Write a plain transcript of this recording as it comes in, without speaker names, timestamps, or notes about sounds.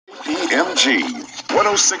WJPMG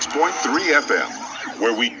 106.3 FM,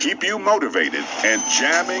 where we keep you motivated and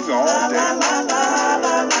jamming all day.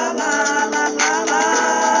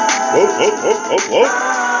 Whoa, whoa, whoa, whoa, whoa.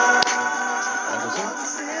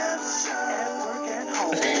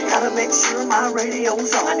 Gotta make sure my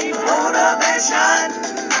radio's on. I need motivation,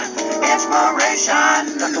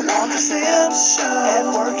 inspiration. Dr. Walter Sims Show. At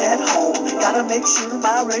work, at home. Gotta make sure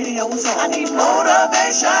my radio's on. I need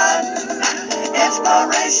motivation,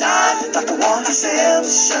 inspiration. Dr. Walter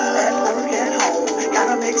Sims Show. At work, at home.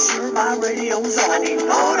 Gotta make sure my radio's on. I need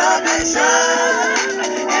motivation,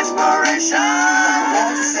 inspiration. Dr.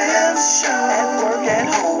 Walter Sims Show. At work, at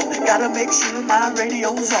home. Gotta make sure my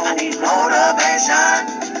radio's on. I need motivation,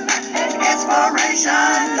 inspiration.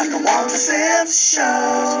 Dr. Walter Sims Show.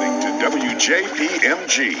 Listening to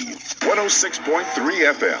WJPMG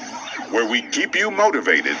 106.3 FM, where we keep you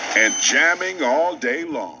motivated and jamming all day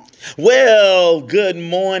long. Well, good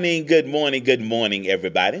morning,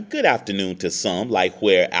 everybody. Good afternoon to some, like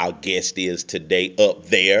where our guest is today up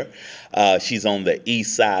there. She's on the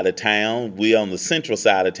east side of town. We're on the central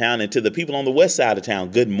side of town. And to the people on the west side of town,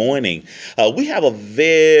 good morning. We have a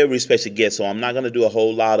very special guest, so I'm not going to do a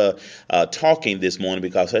whole lot of talking this morning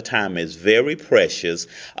because her time is very precious.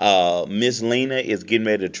 Miss Lena is getting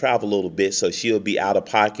ready to travel a little bit, so she'll be out of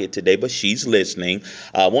pocket today, but she's listening.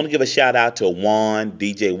 I want to give a shout out to Juan,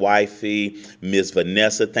 DJ Wifey, Miss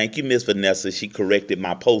Vanessa. Thank you, Miss Vanessa. She corrected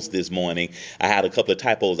my post this morning. I had a couple of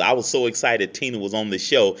typos. I was so excited Tina was on the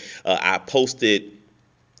show. I posted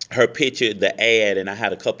her picture, the ad, and I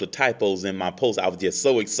had a couple of typos in my post. I was just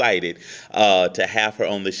so excited to have her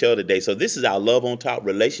on the show today. So this is our Love on Top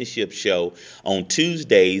relationship show on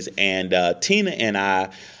Tuesdays, and Tina and I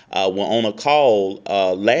were on a call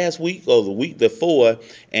last week or the week before,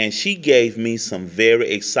 and she gave me some very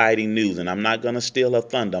exciting news, and I'm not going to steal her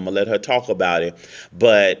thunder. I'm going to let her talk about it,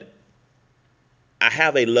 but I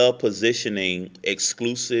have a love positioning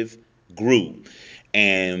exclusive group.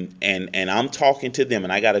 And I'm talking to them,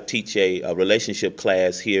 and I got to teach a relationship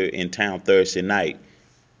class here in town Thursday night.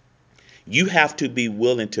 You have to be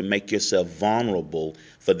willing to make yourself vulnerable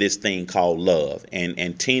for this thing called love.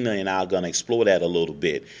 And Tina and I are going to explore that a little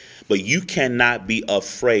bit. But you cannot be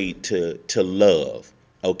afraid to love,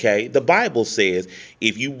 okay? The Bible says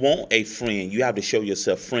if you want a friend, you have to show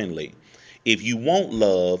yourself friendly. If you want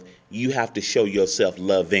love, you have to show yourself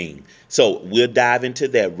loving. So we'll dive into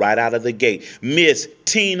that right out of the gate. Miss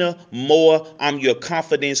Tina Moore, I'm your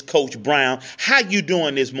confidence coach, Brown. How you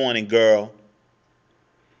doing this morning, girl?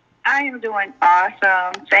 I am doing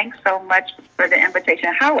awesome. Thanks so much for the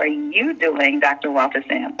invitation. How are you doing, Dr. Walter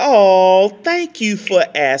Sims? Oh, thank you for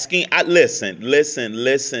asking. Listen.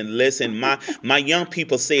 My young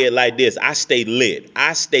people say it like this. I stay lit.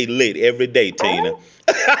 I stay lit every day, Tina. Oh.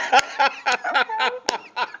 Okay.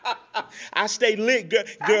 I stay lit,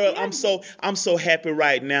 girl. I'm so happy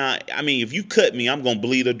right now. I mean, if you cut me, I'm gonna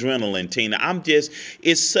bleed adrenaline, Tina.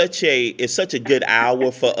 It's such a good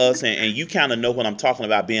hour for us, and you kind of know what I'm talking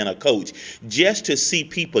about being a coach. Just to see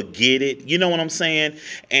people get it, you know what I'm saying,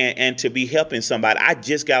 and to be helping somebody. I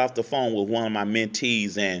just got off the phone with one of my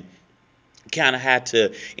mentees and kind of had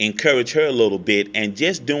to encourage her a little bit, and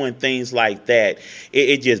just doing things like that,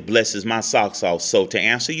 it just blesses my socks off. So to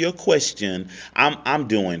answer your question, I'm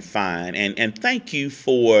doing fine, and thank you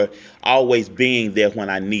for always being there when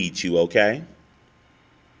I need you. Okay.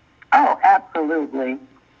 Oh, absolutely.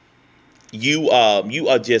 You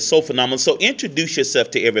are just so phenomenal. So introduce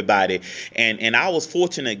yourself to everybody. And I was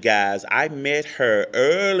fortunate, guys. I met her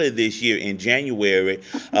early this year in January.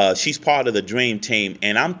 She's part of the Dream Team.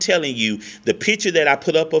 And I'm telling you, the picture that I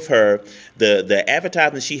put up of her, the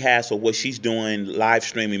advertisement she has for what she's doing live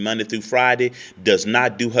streaming Monday through Friday does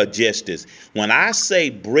not do her justice. When I say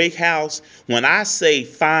brick house, when I say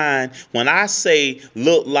fine, when I say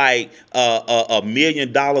look like $1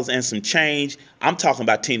 million and some change, I'm talking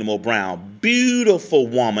about Tina Moore Brown. Beautiful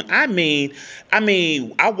woman. I mean,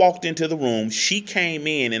 I walked into the room, she came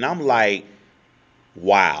in, and I'm like,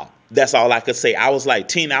 wow. That's all I could say. I was like,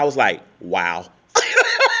 Tina, I was like, wow.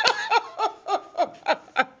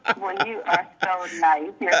 Well, you are so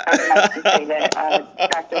nice. You're so nice to say that,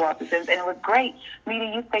 Dr. Walter Sims. And it was great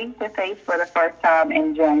meeting you face to face for the first time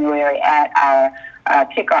in January at our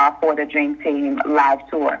kickoff for the Dream Team live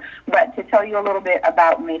tour. But to tell you a little bit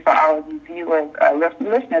about me for all of you viewers,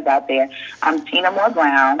 listeners out there, I'm Tina Moore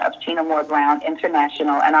Brown of Tina Moore Brown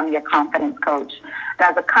International, and I'm your confidence coach.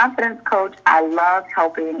 And as a confidence coach, I love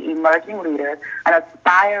helping emerging leaders and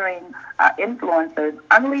aspiring influencers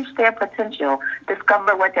unleash their potential,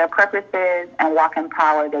 discover what their purpose is, and walk in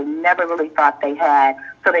power they never really thought they had,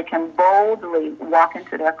 so they can boldly walk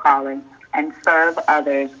into their calling, and serve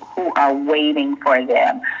others who are waiting for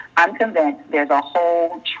them. I'm convinced there's a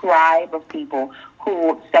whole tribe of people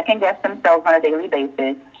who second guess themselves on a daily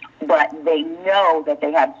basis, but they know that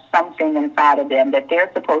they have something inside of them that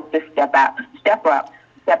they're supposed to step up, step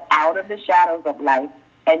out of the shadows of life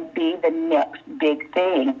and be the next big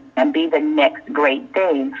thing and be the next great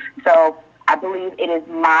thing. So I believe it is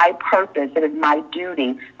my purpose, it is my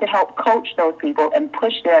duty to help coach those people and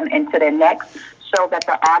push them into their next, so that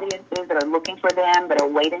the audiences that are looking for them, that are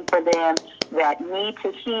waiting for them, that need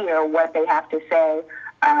to hear what they have to say,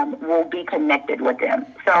 will be connected with them.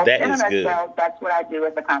 So That in a is good. nutshell, that's what I do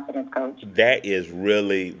as a confidence coach. That is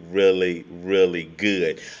really, really, really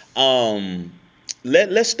good. Um,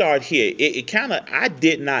 let's start here. It kind of, I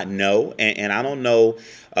did not know, and I don't know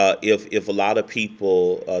if a lot of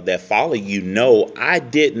people that follow you know. I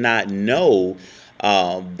did not know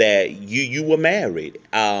that you were married.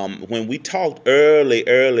 When we talked early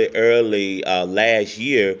last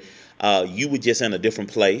year, you were just in a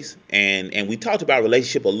different place, and we talked about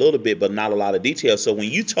relationship a little bit, but not a lot of detail. So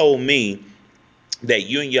when you told me that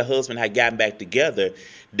you and your husband had gotten back together,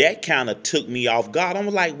 that kind of took me off guard. I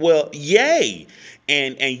was like, well, yay.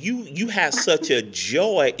 And you have such a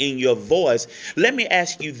joy in your voice. Let me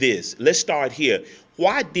ask you this. Let's start here.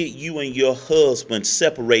 Why did you and your husband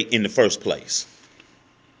separate in the first place?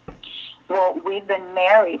 Well, we've been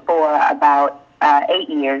married for about 8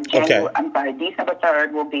 years. Okay. December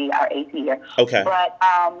 3rd will be our 8th year. Okay. But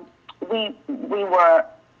we were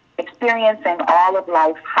experiencing all of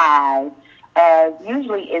life's highs, as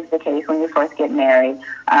usually is the case when you first get married.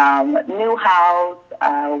 New house,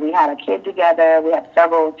 we had a kid together. We had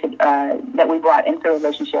several that we brought into a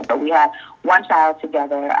relationship, but we had one child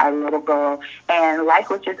together, our little girl, and life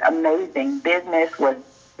was just amazing. Business was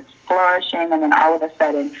flourishing, and then all of a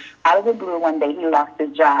sudden, out of the blue, one day he lost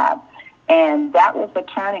his job. And that was the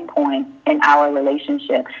turning point in our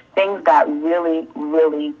relationship. Things got really,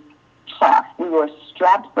 really tough. We were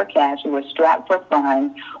strapped for cash. We were strapped for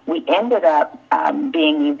funds. We ended up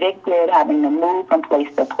being evicted, having to move from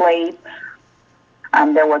place to place.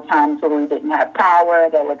 There were times where we didn't have power.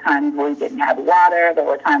 There were times where we didn't have water. There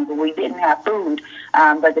were times where we didn't have food.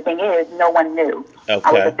 But the thing is, no one knew. Okay.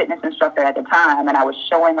 I was a fitness instructor at the time, and I was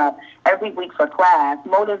showing up every week for class,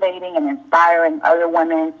 motivating and inspiring other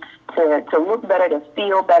women to look better, to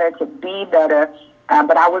feel better, to be better.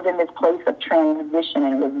 But I was in this place of transition,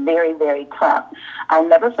 and it was very, very tough. I'll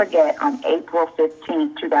never forget, on April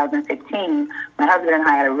 15th, 2015, my husband and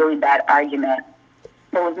I had a really bad argument.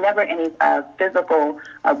 There was never any physical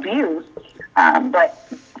abuse,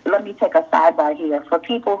 but let me take a sidebar here. For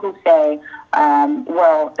people who say,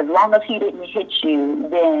 well, as long as he didn't hit you,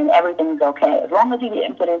 then everything's okay. As long as he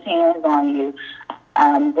didn't put his hands on you,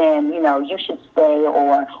 then, you should stay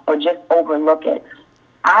or just overlook it.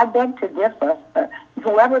 I beg to differ.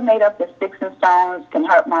 Whoever made up the sticks and stones can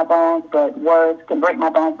hurt my bones, but words can break my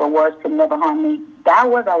bones, but words can never harm me. That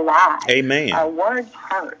was a lie. Amen. Words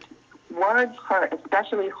hurt. Words hurt,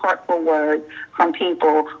 especially hurtful words from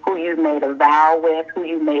people who you've made a vow with, who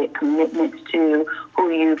you made commitments to,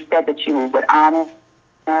 who you've said that you would honor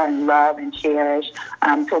and love and cherish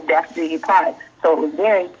till death do you part. So it was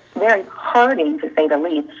very, very hurting, to say the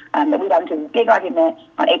least, that we got into this big argument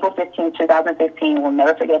on April 15, 2015. We'll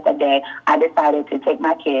never forget that day. I decided to take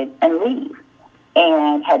my kids and leave,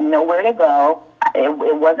 and had nowhere to go.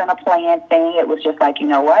 It wasn't a planned thing. It was just like, you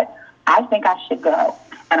know what? I think I should go.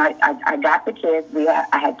 And I got the kids.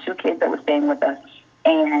 I had 2 kids that were staying with us,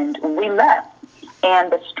 and we left. And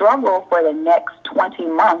the struggle for the next 20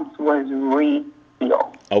 months was real.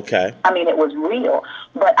 Okay. I mean, it was real.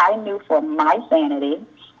 But I knew for my sanity,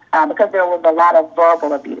 because there was a lot of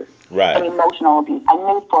verbal abuse and emotional abuse, I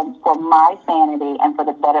knew for my sanity and for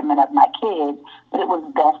the betterment of my kids that it was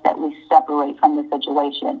best that we separate from the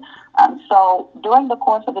situation. So during the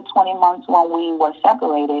course of the 20 months when we were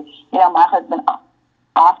separated, my husband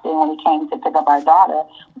often, when he came to pick up our daughter,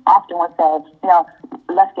 often would say,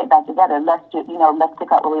 let's get back together. Let's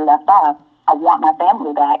pick up where we left off. I want my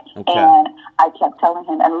family back. Okay. And I kept telling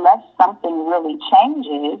him, unless something really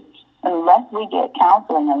changes, unless we get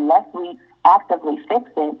counseling, unless we actively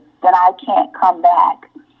fix it, then I can't come back.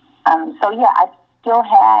 I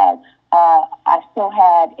still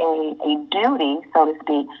had a duty, so to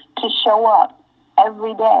speak, to show up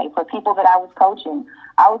every day for people that I was coaching.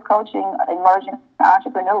 I was coaching emerging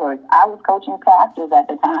entrepreneurs. I was coaching pastors at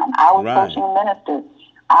the time. I was coaching ministers.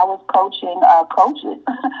 I was coaching coaches.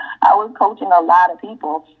 I was coaching a lot of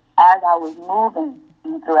people as I was moving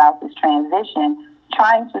throughout this transition,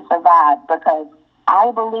 trying to survive, because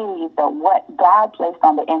I believe that what God placed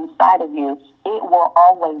on the inside of you, it will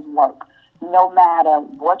always work. no matter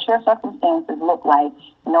what your circumstances look like,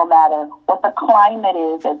 no matter what the climate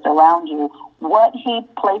is that's around you, what he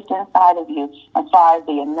placed inside of you as far as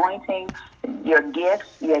the anointing, your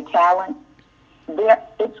gifts, your talents,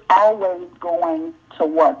 it's always going to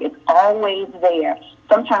work. It's always there.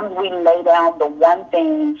 Sometimes we lay down the one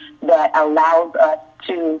thing that allows us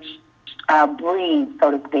to breathe,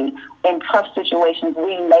 so to speak. In tough situations,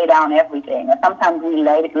 we lay down everything. And sometimes we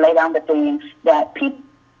lay down the thing that people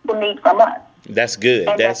need from us. That's good.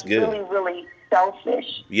 And That's that's good. really, really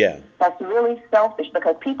selfish. Yeah. That's really selfish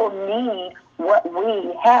because people need what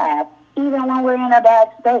we have even when we're in a bad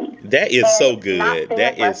state. That is And so it's not good. fair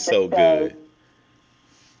That for is us to so say- good.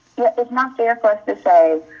 Yeah, it's not fair for us to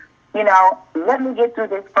say, let me get through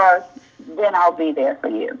this first, then I'll be there for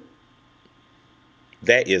you.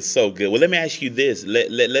 That is so good. Well, let me ask you this.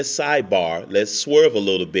 Let's sidebar. Let's swerve a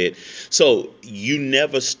little bit. So you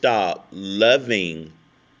never stop loving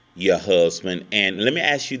your husband. And let me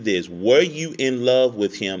ask you this. Were you in love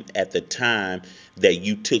with him at the time that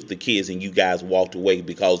you took the kids and you guys walked away?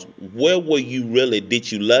 Because where were you really?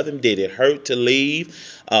 Did you love him? Did it hurt to leave?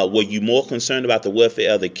 Were you more concerned about the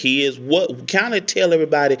welfare of the kids? What kind of tell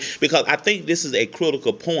everybody? Because I think this is a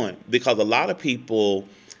critical point because a lot of people,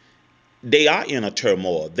 they are in a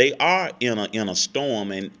turmoil. They are in a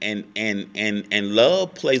storm, and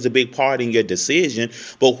love plays a big part in your decision.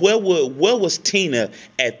 But where was Tina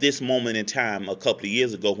at this moment in time a couple of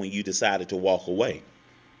years ago when you decided to walk away?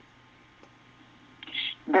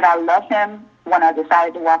 Did I love him when I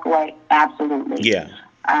decided to walk away? Absolutely. Yeah.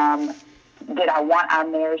 Did I want our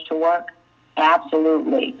marriage to work?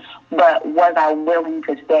 Absolutely. But was I willing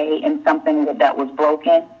to stay in something that was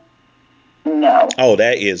broken? No. Oh,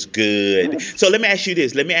 that is good. So let me ask you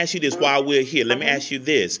this. While we're here. Let me ask you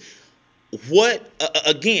this. What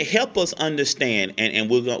again? Help us understand, and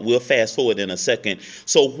we'll fast forward in a second.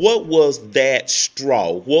 So, what was that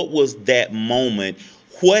straw? What was that moment?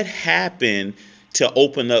 What happened to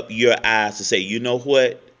open up your eyes to say, you know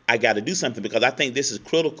what? I got to do something, because I think this is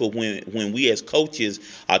critical when we as coaches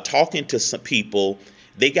are talking to some people.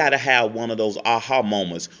 They got to have one of those aha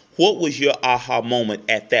moments. What was your aha moment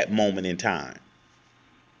at that moment in time?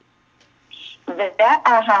 That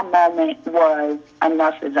aha moment was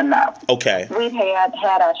enough is enough. Okay. We've had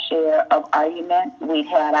our share of arguments. We've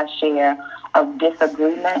had our share of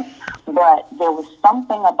disagreements. But there was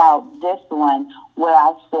something about this one where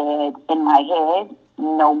I said in my head,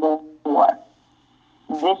 no more.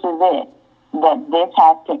 This is it. That this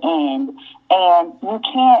has to end. And you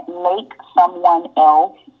can't make someone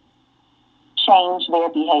else change their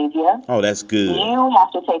behavior. Oh, that's good. You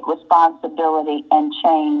have to take responsibility and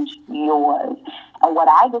change yours. And what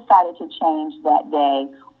I decided to change that day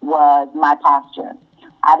was my posture.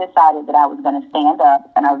 I decided that I was going to stand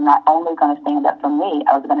up, and I was not only going to stand up for me,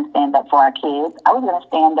 I was going to stand up for our kids. I was going to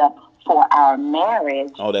stand up for our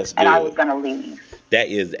marriage. Oh, that's good. And I was going to leave. That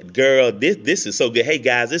is, girl, this is so good. Hey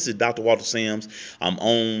guys, this is Dr. Walter Sims. I'm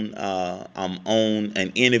on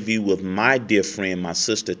an interview with my dear friend, my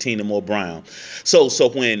sister Tina Moore Brown. So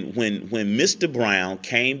when Mr. Brown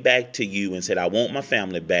came back to you and said, I want my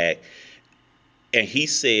family back, and he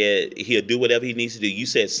said he'll do whatever he needs to do, you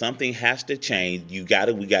said something has to change. We got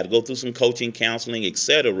to go through some coaching, counseling,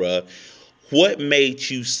 etc. What made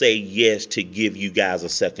you say yes to give you guys a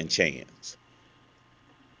second chance?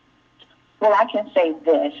 Well, I can say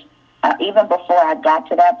this. Even before I got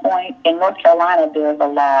to that point, in North Carolina, there's a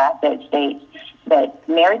law that states that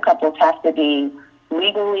married couples have to be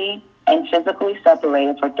legally and physically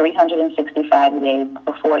separated for 365 days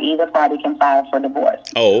before either party can file for divorce.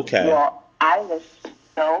 Oh, okay. Well, I was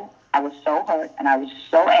so hurt and I was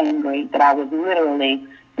so angry that I was literally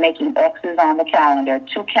making X's on the calendar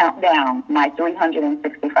to count down my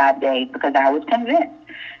 365 days, because I was convinced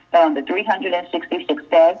that on the 366th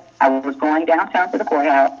day, I was going downtown to the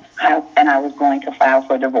courthouse and I was going to file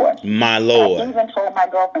for divorce. My Lord. I even told my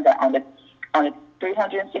girlfriend that on the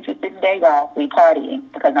 366th day, y'all, we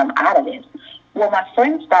partying because I'm out of this. Well, my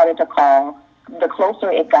friends started to call the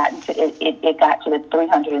closer it got to the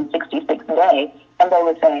 366th day, and they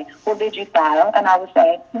would say, well, did you file? And I would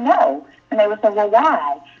say, no. And they would say, well,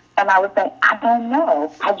 why? And I would say, I don't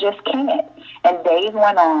know. I just can't. And days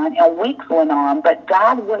went on and weeks went on, but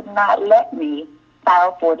God would not let me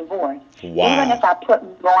file for divorce. Wow. Even if I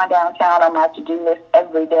put going downtown on my to-do list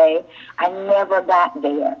every day, I never got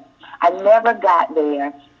there.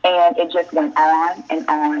 And it just went on and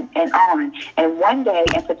on and on. And one day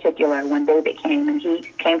in particular, when David came, and he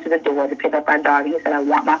came to the door to pick up our dog, he said, I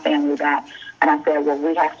want my family back. And I said, well,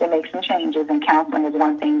 we have to make some changes, and counseling is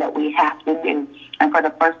one thing that we have to do. And for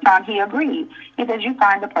the first time, he agreed. He said, you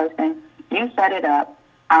find the person, you set it up,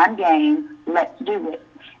 I'm game. Let's do it.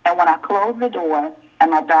 And when I closed the door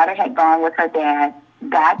and my daughter had gone with her dad,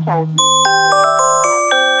 God told me.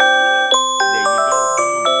 There you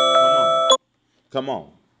go. Come on.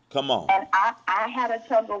 And I had a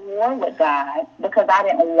tug of war with God because I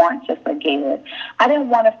didn't want to forgive. I didn't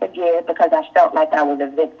want to forgive because I felt like I was a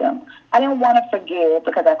victim. I didn't want to forgive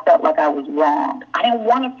because I felt like I was wrong. I didn't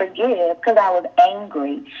want to forgive because I was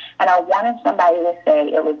angry. And I wanted somebody to say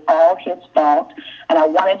it was all his fault. And I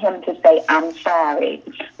wanted him to say, I'm sorry.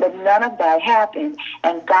 But none of that happened.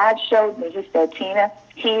 And God showed me, he said, Tina,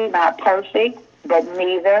 he's not perfect, but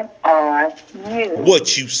neither are you.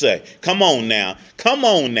 What you say? Come on now. So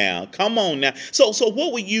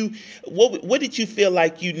what did you feel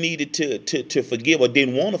like you needed to forgive or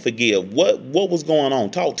didn't want to forgive? What was going on?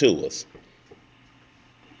 Talk to us.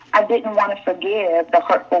 I didn't want to forgive the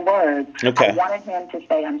hurtful words. Okay. I wanted him to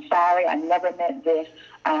say, I'm sorry, I never meant this.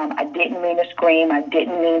 I didn't mean to scream. I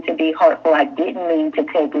didn't mean to be hurtful. I didn't mean to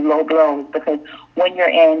take low blows, because when you're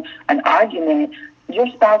in an argument, your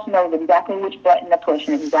spouse knows exactly which button to push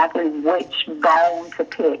and exactly which bone to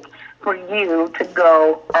pick for you to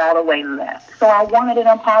go all the way left. So I wanted an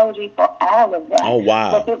apology for all of that. Oh,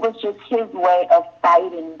 wow. But it was just his way of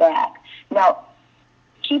fighting back. Now,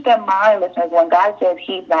 keep in mind, listeners, when God says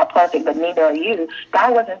he's not perfect, but neither are you,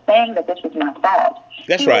 God wasn't saying that this was my fault.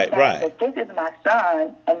 That's he was right, saying right. that this is my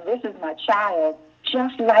son and this is my child,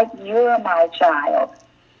 just like you're my child.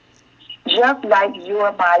 Just like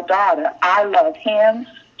you're my daughter. I love him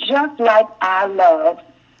just like I love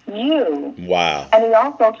you. Wow. And he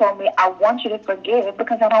also told me, I want you to forgive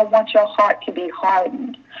because I don't want your heart to be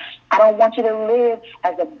hardened. I don't want you to live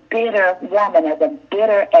as a bitter woman, as a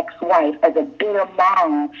bitter ex-wife, as a bitter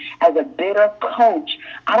mom, as a bitter coach.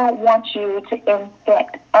 I don't want you to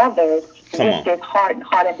infect others with this hardened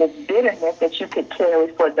heart and this bitterness that you could carry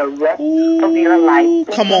for the rest of your life.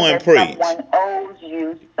 Come on and preach. Someone owes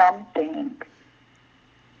you something.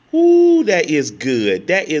 Ooh, that is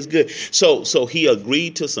good. So he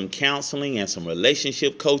agreed to some counseling and some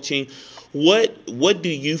relationship coaching. What do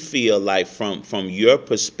you feel like from your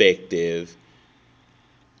perspective?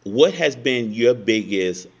 What has been your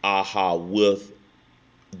biggest aha with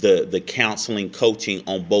the counseling coaching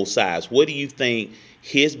on both sides? What do you think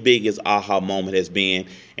his biggest aha moment has been,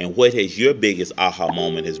 and what has your biggest aha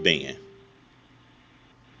moment has been?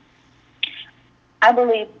 I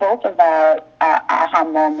believe both of our aha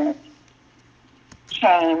moments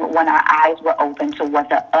came when our eyes were open to what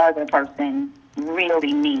the other person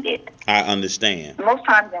really needed. I understand. Most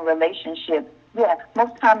times in relationships,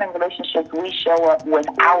 we show up with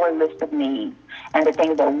our list of needs and the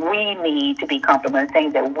things that we need to be comfortable, and the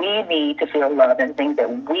things that we need to feel loved, and the things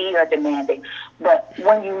that we are demanding. But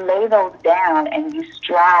when you lay those down and you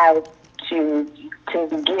strive to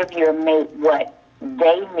give your mate what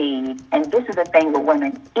they need, and this is the thing with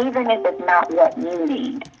women, even if it's not what you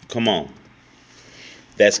need. Come on.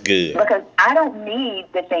 That's good. Because I don't need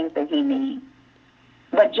the things that he needs.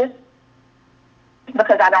 But just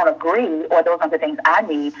because I don't agree or those aren't the things I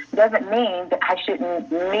need doesn't mean that I shouldn't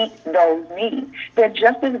meet those needs. They're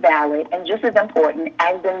just as valid and just as important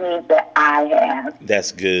as the needs that I have.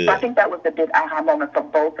 That's good. So I think that was the big aha moment for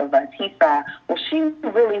both of us. He saw, well, she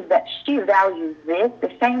values this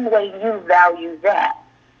the same way you value that.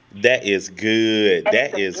 That is good. And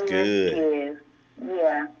That is good.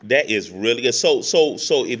 Yeah. That is really good. So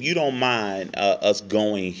if you don't mind us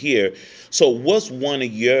going here, so what's one of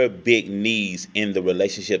your big needs in the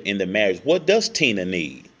relationship, in the marriage? What does Tina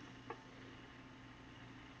need?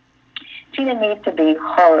 Tina needs to be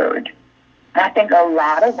heard. And I think a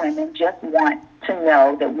lot of women just want to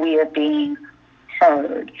know that we are being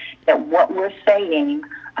heard, that what we're saying,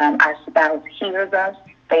 our spouse hears us.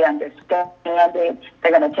 They understand it.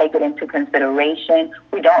 They're going to take it into consideration.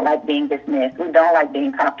 We don't like being dismissed. We don't like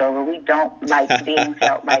being talked over. We don't like being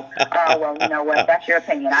felt like, oh, well, you know what? That's your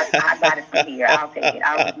opinion. I got it from here. I'll take it.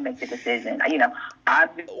 I'll just make the decision. You know, I'm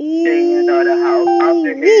the head of the house. I'm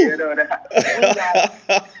the head of the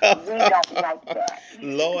house. We don't like that.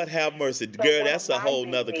 Lord have mercy. So girl, that's a whole I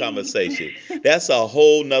nother need- conversation. That's a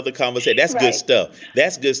whole nother conversation. That's good Right. stuff.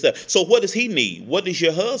 That's good stuff. So what does he need? What does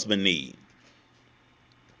your husband need?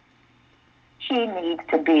 He needs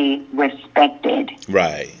to be respected.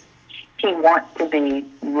 Right. He wants to be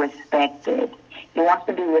respected. He wants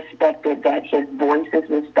to be respected, that his voice is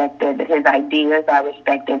respected, that his ideas are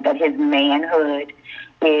respected, that his manhood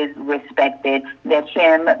is respected, that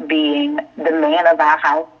him being the man of our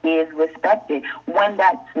house is respected. When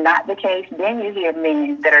that's not the case, then you hear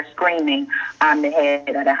men that are screaming, I'm the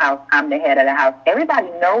head of the house, I'm the head of the house. Everybody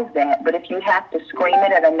knows that, but if you have to scream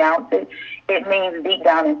it and announce it, it means deep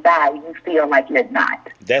down inside you feel like you're not.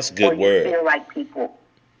 That's a good or you word. feel like people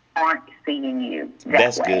aren't seeing you that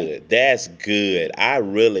That's way. good. That's good. I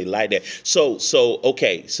really like that.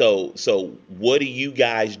 Okay. So what are you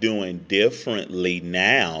guys doing differently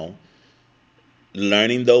now,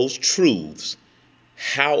 learning those truths?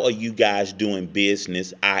 How are you guys doing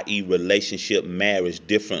business, i.e. relationship, marriage,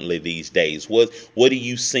 differently these days? What are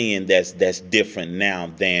you seeing that's different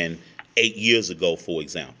now than 8 years ago, for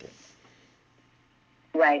example?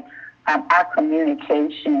 Right. Our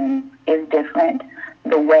communication is different.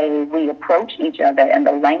 The way we approach each other and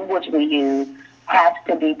the language we use has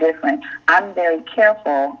to be different. I'm very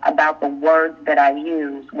careful about the words that I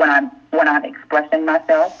use when I'm expressing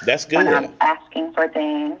myself. That's good. When I'm asking for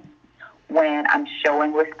things, when I'm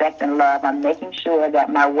showing respect and love. I'm making sure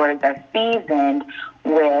that my words are seasoned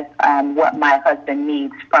with what my husband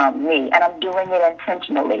needs from me, and I'm doing it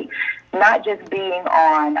intentionally, not just being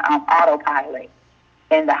on autopilot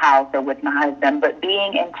in the house or with my husband, but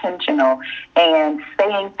being intentional and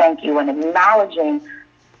saying thank you and acknowledging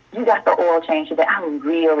you got the oil change today. I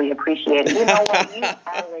really appreciate it. You know what? You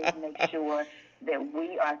always make sure that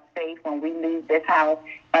we are safe when we leave this house,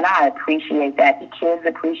 and I appreciate that. The kids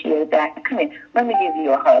appreciate that. Come here, let me give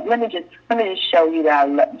you a hug. Let me just show you that I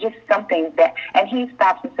love just something that. And he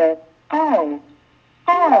stops and says, "Oh,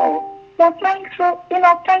 well, thanks for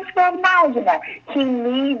acknowledging that." He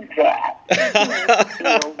needs that. He needs to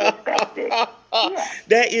feel respected. Yeah.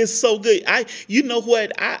 That is so good. You know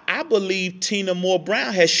what? I believe Tina Moore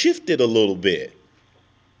Brown has shifted a little bit.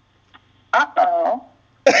 Uh-oh.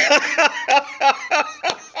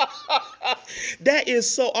 That is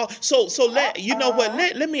so let you know what,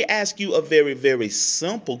 let me ask you a very, very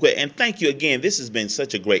simple question, and thank you again. This has been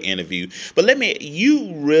such a great interview, but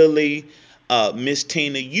you really, Miss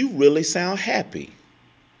Tina, you really sound happy.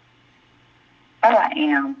 Oh, I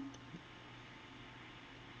am.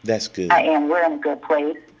 That's good. I am. We're in a good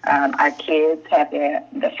place. Our kids have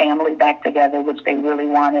the family back together, which they really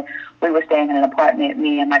wanted. We were staying in an apartment,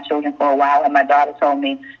 me and my children, for a while, and my daughter told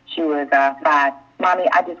me, she was 5, "Mommy,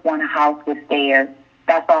 I just want a house with stairs.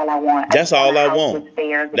 That's all I want. That's all I want. With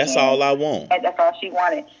stairs That's again." all I want. And that's all she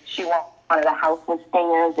wanted. She wanted a house with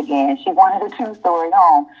stairs again. She wanted a 2-story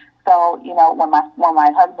home. So, when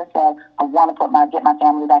my husband said, "I want to get my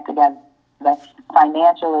family back together,"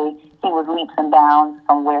 financially, he was leaps and bounds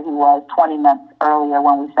from where he was 20 months earlier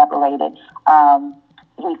when we separated.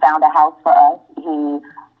 He found a house for us. He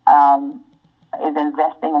is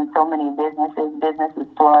investing in so many businesses. Business is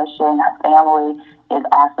flourishing. Our family is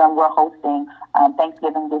awesome. We're hosting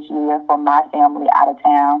Thanksgiving this year for my family out of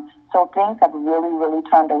town. So things have really, really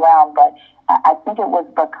turned around. But I think it was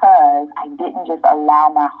because I didn't just allow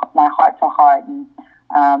my heart to harden,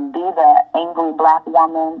 be the angry black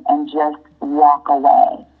woman and just walk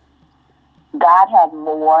away. God had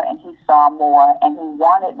more, and he saw more, and he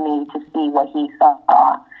wanted me to see what he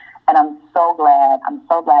saw. And I'm so glad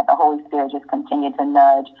the Holy Spirit just continued to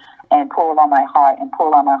nudge and pull on my heart and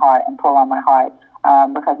pull on my heart and pull on my heart,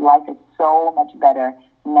 because life is so much better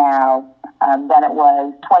now than it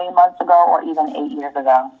was 20 months ago or even 8 years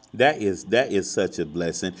ago. That is such a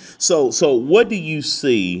blessing. So what do you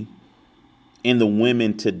see in the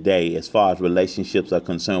women today as far as relationships are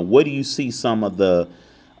concerned? What do you see some of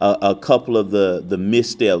a couple of the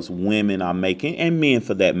missteps women are making, and men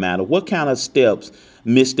for that matter? What kind of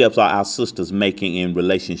missteps are our sisters making in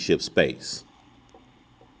relationship space?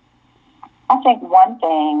 I think one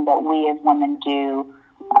thing that we as women do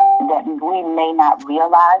that we may not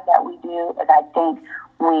realize that we do is I think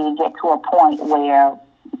we get to a point where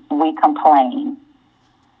we complain.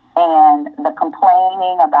 And the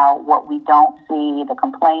complaining about what we don't see, the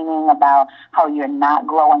complaining about how you're not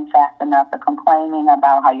growing fast enough, the complaining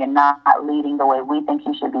about how you're not leading the way we think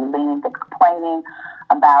you should be leading, the complaining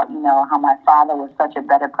about, how my father was such a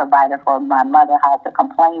better provider for my mother, how the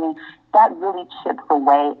complaining, that really chips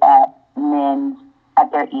away at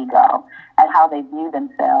their ego, at how they view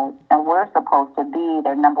themselves. And we're supposed to be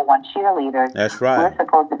their number one cheerleaders. That's right. We're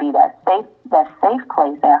supposed to be that safe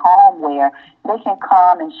place at home where they can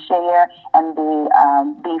come and share and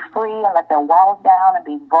be free and let their walls down and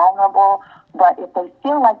be vulnerable. But if they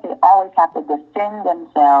feel like they always have to defend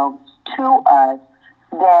themselves to us,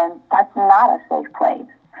 then that's not a safe place.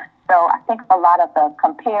 So I think a lot of the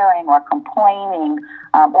comparing or complaining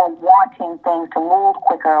or wanting things to move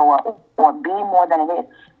quicker or be more than it is,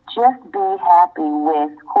 just be happy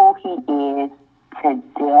with who he is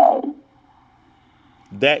today.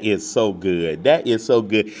 That is so good. That is so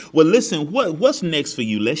good. Well, listen, what's next for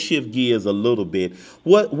you? Let's shift gears a little bit.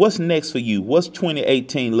 What's next for you? What's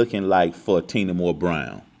 2018 looking like for Tina Moore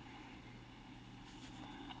Brown?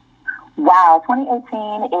 Wow,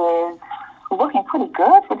 2018 is looking pretty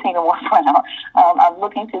good for Tina Moore Brown. I'm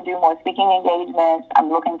looking to do more speaking engagements. I'm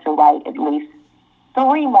looking to write at least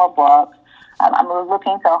 3 more books. I'm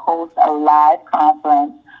looking to host a live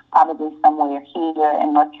conference, probably somewhere here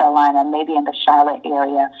in North Carolina, maybe in the Charlotte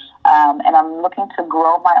area. And I'm looking to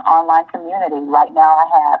grow my online community. Right now I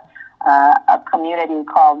have a community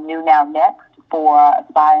called New Now Next for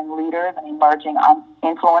aspiring leaders and emerging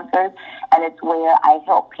influencers. And it's where I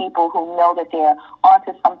help people who know that they're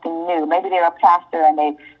onto something new. Maybe they're a pastor and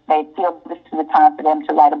they feel this is the time for them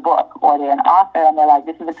to write a book, or they're an author and they're like,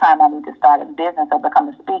 this is the time I need to start a business or become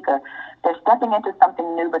a speaker. They're stepping into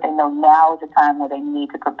something new, but they know now is the time where they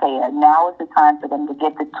need to prepare. Now is the time for them to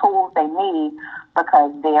get the tools they need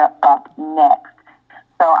because they're up next.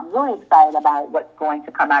 So I'm really excited about what's going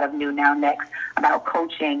to come out of New Now Next, about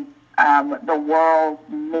coaching the world's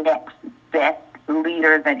next best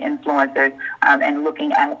leaders and influencers, and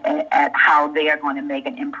looking at how they are going to make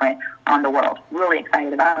an imprint on the world. Really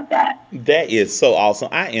excited about that. That is so awesome.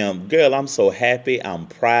 I'm so happy. I'm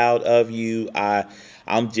proud of you.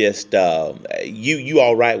 I'm just you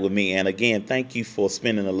all right with me. And again, thank you for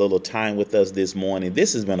spending a little time with us this morning.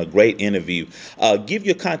 This has been a great interview. Give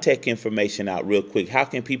your contact information out real quick. How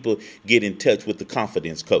can people get in touch with the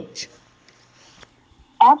Confidence Coach?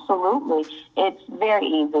 Absolutely. It's very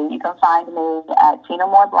easy. You can find me at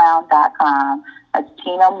TinaMooreBrown.com. That's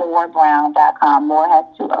TinaMooreBrown.com. Moore has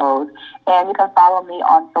 2 O's. And you can follow me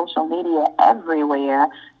on social media everywhere.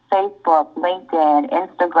 Facebook, LinkedIn,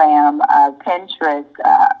 Instagram, Pinterest,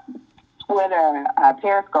 Twitter,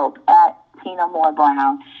 Periscope, at Tina Moore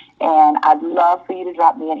Brown. And I'd love for you to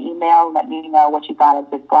drop me an email. Let me know what you thought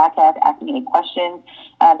of this broadcast. Ask me any questions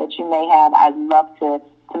that you may have. I'd love to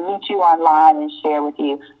meet you online and share with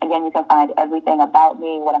you. Again, you can find everything about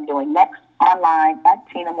me, what I'm doing next, online at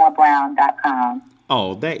TinaMooreBrown.com.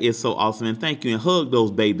 Oh, that is so awesome. And thank you. And hug those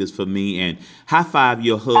babies for me, and high five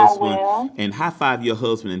your husband. I will. And high five your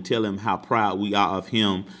husband and tell him how proud we are of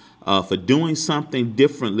him for doing something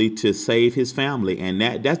differently to save his family. And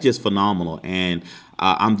that's just phenomenal. And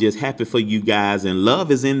I'm just happy for you guys. And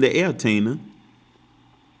love is in the air, Tina.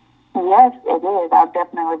 Yes, it is. I'll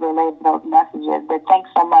definitely relay those messages. But thanks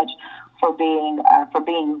so much for being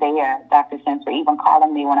there, Dr. Sims, for even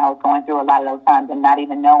calling me when I was going through a lot of those times and not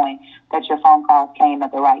even knowing that your phone calls came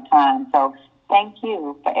at the right time. So thank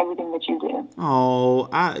you for everything that you do. Oh,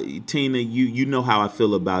 Tina, you know how I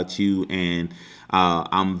feel about you, and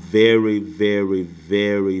I'm very, very,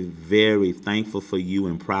 very, very thankful for you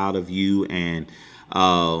and proud of you, and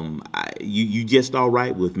you just all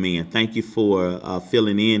right with me, and thank you for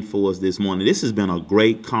filling in for us this morning. This has been a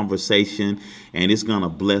great conversation, and it's gonna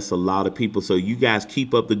bless a lot of people. So you guys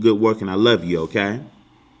keep up the good work, and I love you. Okay.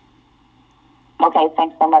 Okay.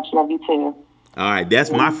 Thanks so much. Love you too. All right, that's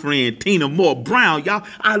my friend Tina Moore Brown, y'all.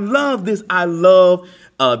 I love this. I love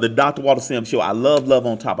the Dr. Walter Sims Show. I love Love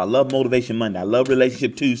on Top. I love Motivation Monday. I love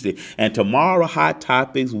Relationship Tuesday. And tomorrow, Hot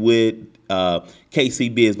Topics with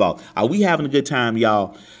KC Bizball. Are we having a good time,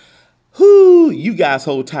 y'all? Whoo, you guys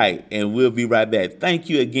hold tight, and we'll be right back. Thank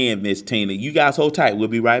you again, Miss Tina. You guys hold tight. We'll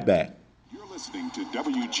be right back. You're listening to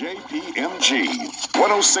WJPMG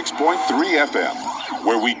 106.3 FM,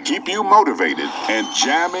 where we keep you motivated and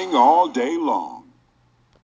jamming all day long.